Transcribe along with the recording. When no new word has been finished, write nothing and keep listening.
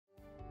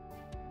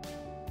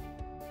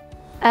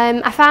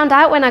I found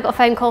out when I got a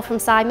phone call from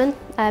Simon,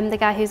 the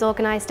guy who's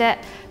organised it.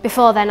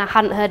 Before then I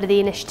hadn't heard of the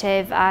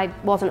initiative, I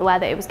wasn't aware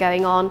that it was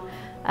going on.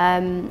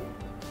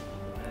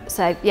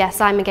 So yeah,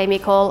 Simon gave me a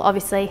call,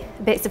 obviously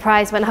a bit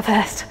surprised when I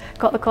first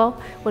got the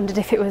call, wondered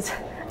if it was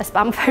a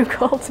spam phone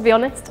call, to be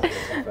honest.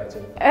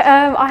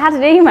 I had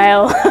an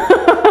email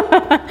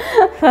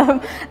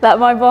that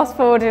my boss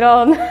forwarded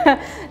on.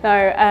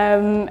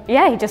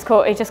 Yeah, he just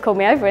called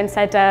me over and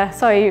said,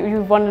 sorry,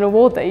 you won an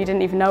award that you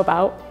didn't even know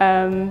about.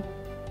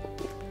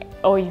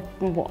 Or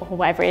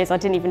whatever it is, I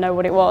didn't even know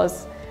what it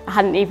was. I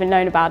hadn't even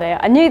known about it.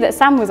 I knew that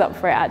Sam was up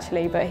for it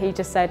actually, but he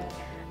just said,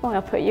 well,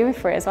 I'll put you in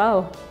for it as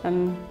well.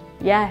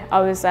 Yeah, I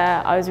was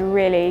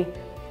really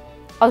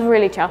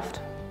chuffed.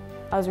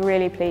 I was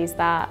really pleased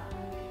that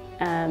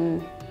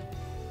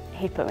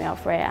he put me up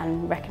for it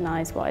and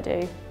recognised what I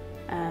do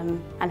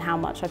and how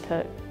much I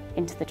put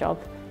into the job.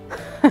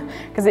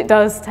 Because it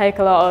does take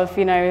a lot of,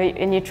 you know,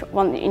 and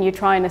you're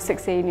trying to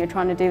succeed and you're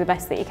trying to do the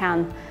best that you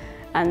can,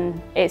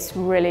 and it's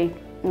really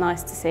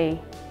nice to see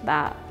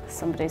that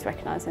somebody's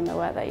recognising the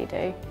work that you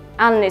do.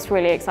 And it's a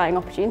really exciting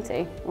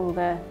opportunity, all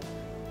the,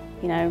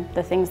 you know,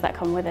 the things that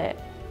come with it.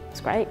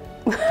 It's great.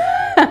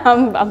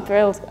 I'm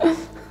thrilled.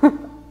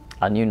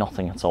 I knew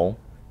nothing at all.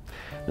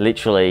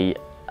 Literally,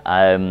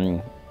 I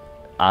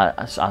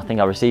think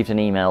I received an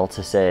email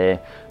to say,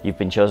 you've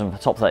been chosen for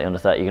top 30 under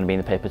 30, you're going to be in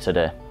the paper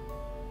today.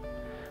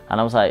 And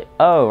I was like,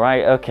 oh,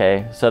 right,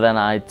 okay. So then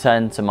I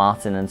turned to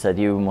Martin and said,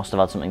 you must have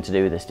had something to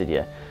do with this, did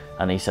you?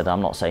 And he said,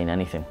 I'm not saying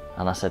anything.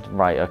 And I said,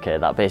 right, okay,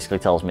 that basically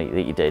tells me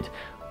that you did.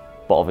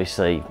 But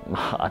obviously,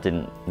 I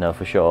didn't know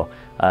for sure.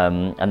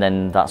 And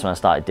then that's when I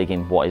started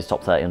digging what is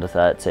top 30 under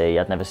 30.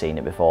 I'd never seen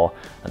it before.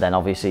 And then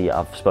obviously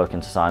I've spoken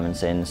to Simon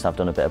since, I've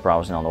done a bit of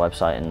browsing on the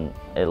website, and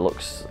it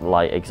looks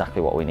like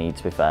exactly what we need,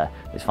 to be fair.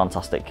 It's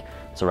fantastic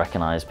to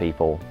recognise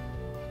people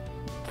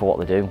for what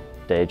they do,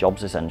 their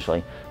jobs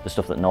essentially. The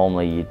stuff that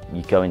normally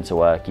you go into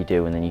work, you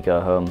do, and then you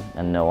go home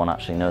and no one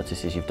actually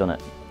notices you've done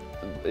it.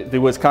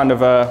 There was kind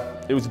of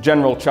it was a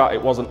general chat,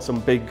 it wasn't some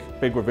big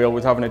reveal, we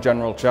was having a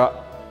general chat.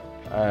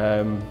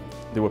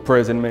 They were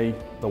praising me,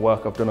 the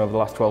work I've done over the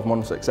last 12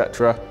 months,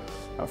 etc.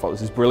 I thought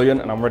this is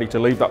brilliant and I'm ready to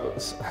leave.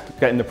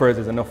 Getting the praise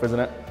is enough, isn't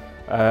it?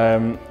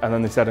 And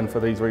then they said, and for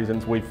these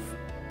reasons we've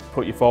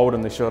put you forward,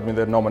 and they showed me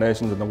the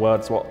nominations and the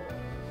words, what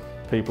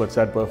people had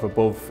said both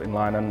above, in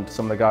line, and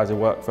some of the guys who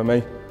work for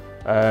me.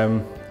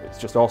 It's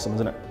just awesome,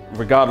 isn't it?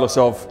 Regardless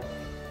of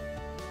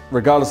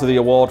the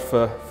award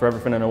for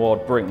everything an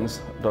award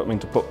brings, I don't mean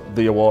to put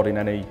the award in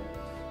any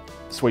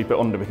sweep it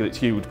under because it's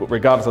huge, but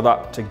regardless of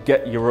that, to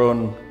get your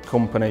own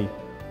company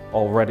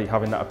already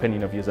having that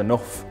opinion of you is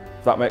enough,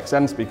 if that makes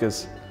sense,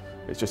 because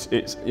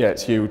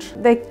it's huge.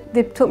 They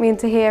took me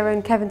into here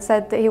and Kevin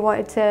said that he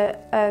wanted to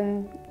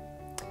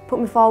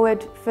put me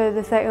forward for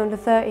the 30 under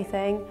 30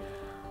 thing.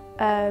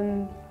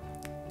 And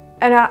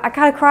I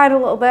kind of cried a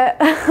little bit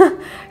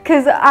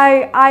because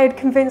I had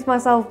convinced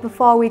myself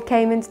before we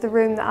came into the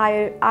room that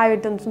I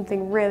had done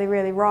something really,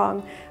 really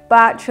wrong. But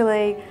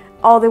actually,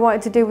 all they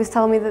wanted to do was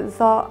tell me that they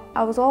thought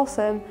I was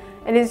awesome.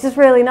 And it's just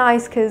really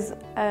nice because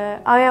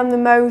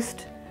I'm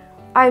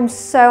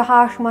so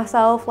harsh on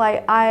myself.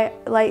 Like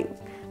the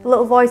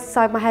little voice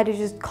inside my head is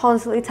just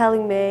constantly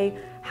telling me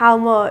how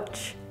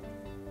much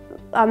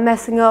I'm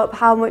messing up,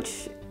 how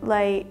much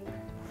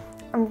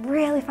I'm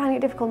really finding it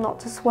difficult not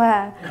to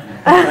swear.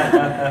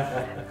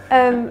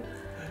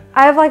 I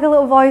have like a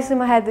little voice in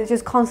my head that's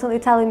just constantly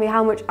telling me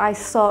how much I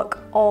suck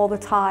all the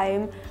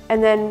time.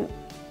 And then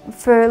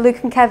for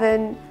Luke and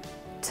Kevin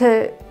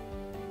to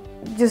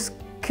just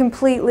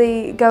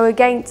completely go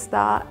against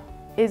that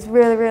is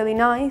really, really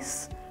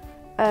nice.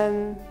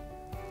 The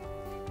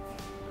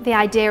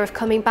idea of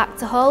coming back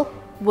to Hull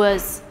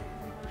was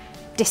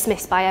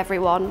dismissed by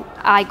everyone.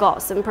 I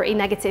got some pretty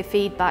negative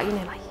feedback, you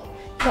know, like,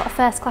 you've got a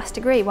first class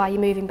degree, why are you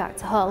moving back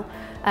to Hull?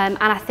 And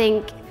I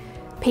think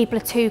people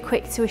are too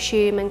quick to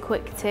assume and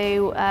quick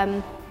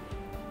to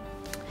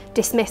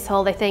dismiss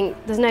Hull. They think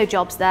there's no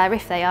jobs there.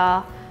 If they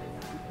are,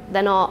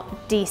 they're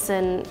not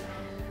decent,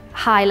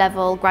 high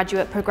level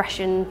graduate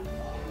progression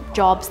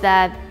jobs.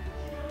 They're,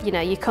 you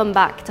know, you come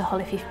back to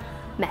Hull if you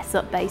mess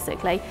up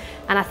basically.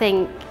 And I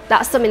think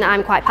that's something that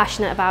I'm quite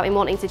passionate about in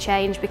wanting to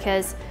change,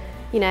 because,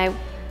 you know,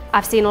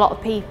 I've seen a lot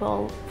of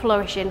people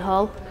flourish in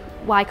Hull.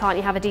 Why can't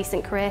you have a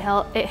decent career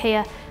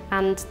here?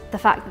 And the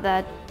fact that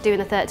they're doing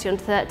the 30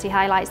 under 30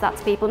 highlights that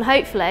to people, and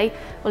hopefully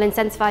will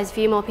incentivise a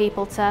few more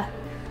people to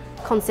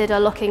consider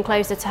looking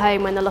closer to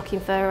home when they're looking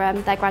for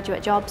their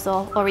graduate jobs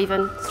or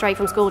even straight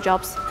from school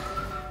jobs.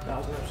 That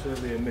was an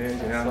absolutely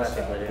amazing answer.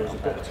 There was a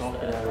bit of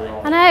talking earlier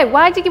on. I know,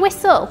 why did you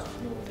whistle?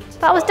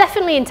 That was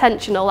definitely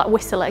intentional, that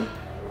whistling.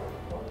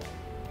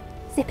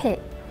 Zip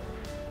it.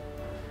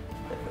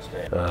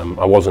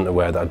 I wasn't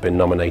aware that I'd been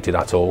nominated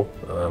at all.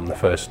 The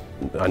first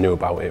I knew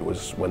about it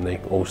was when they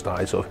all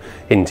started sort of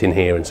hinting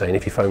here and saying,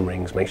 if your phone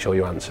rings, make sure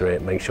you answer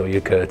it, make sure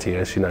you're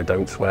courteous, you know,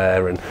 don't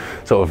swear, and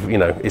sort of, you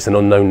know, it's an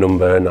unknown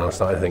number, and I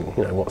started to think,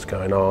 you know, what's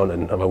going on,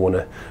 and have I won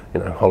a, you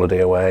know, holiday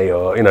away,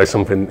 or, you know,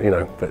 something, you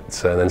know. But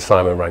then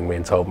Simon rang me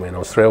and told me, and I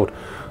was thrilled.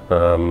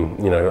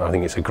 You know, I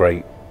think it's a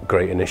great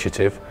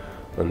initiative,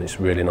 and it's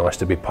really nice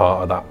to be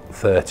part of that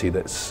 30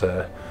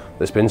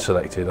 that's been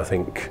selected. I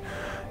think,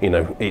 you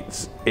know,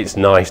 it's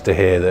nice to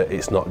hear that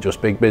it's not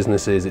just big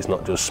businesses, it's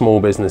not just small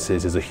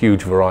businesses. There's a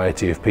huge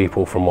variety of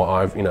people from what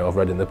I've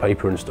read in the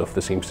paper and stuff.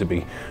 There seems to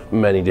be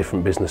many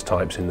different business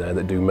types in there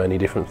that do many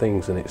different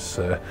things, and it's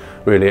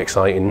really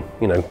exciting.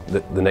 You know,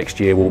 the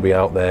next year we'll be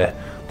out there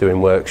doing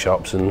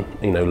workshops and,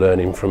 you know,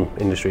 learning from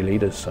industry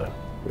leaders. So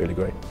really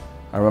great.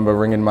 I remember I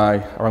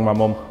rang my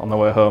mum on the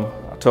way home.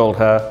 I told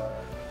her,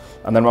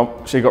 and then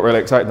she got really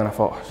excited. Then I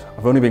thought,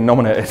 I've only been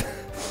nominated.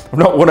 I've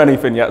not won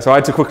anything yet, so I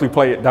had to quickly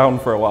play it down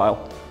for a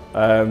while.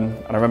 And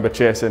I remember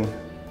chasing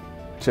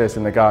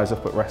the guys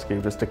up at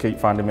Rescue just to keep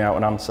finding me out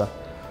an answer.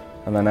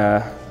 And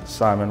then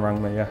Simon rang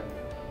me, yeah.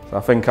 So I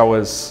think I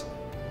was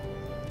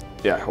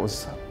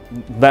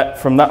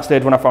from that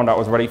stage when I found out I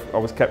was ready, I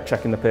was kept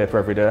checking the paper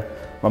every day.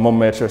 My mum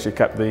made sure she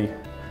kept the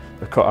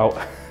cutout.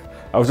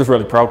 I was just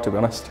really proud, to be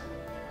honest.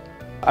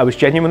 I was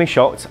genuinely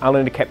shocked.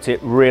 Alan had kept it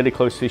really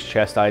close to his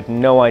chest. I had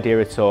no idea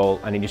at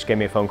all, and he just gave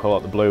me a phone call out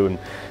of the blue and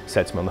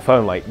said to me on the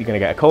phone, like, you're going to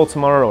get a call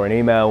tomorrow or an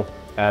email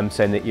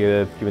saying that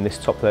you're doing this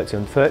top 30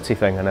 under 30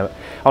 thing. And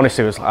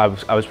honestly, I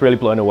was really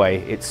blown away.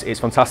 It's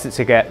fantastic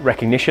to get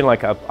recognition.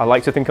 Like, I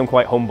like to think I'm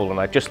quite humble, and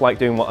I just like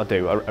doing what I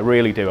do. I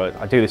really do.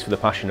 I do this for the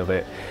passion of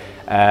it.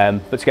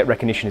 But to get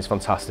recognition is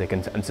fantastic,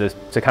 and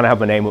to kind of have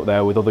my name up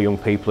there with other young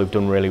people who've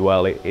done really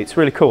well, it's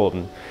really cool.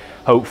 And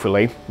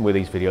hopefully with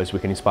these videos we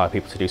can inspire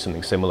people to do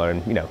something similar,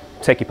 and, you know,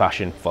 take your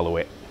passion, follow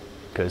it,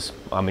 because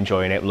I'm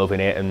enjoying it, loving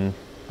it, and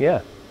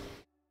yeah.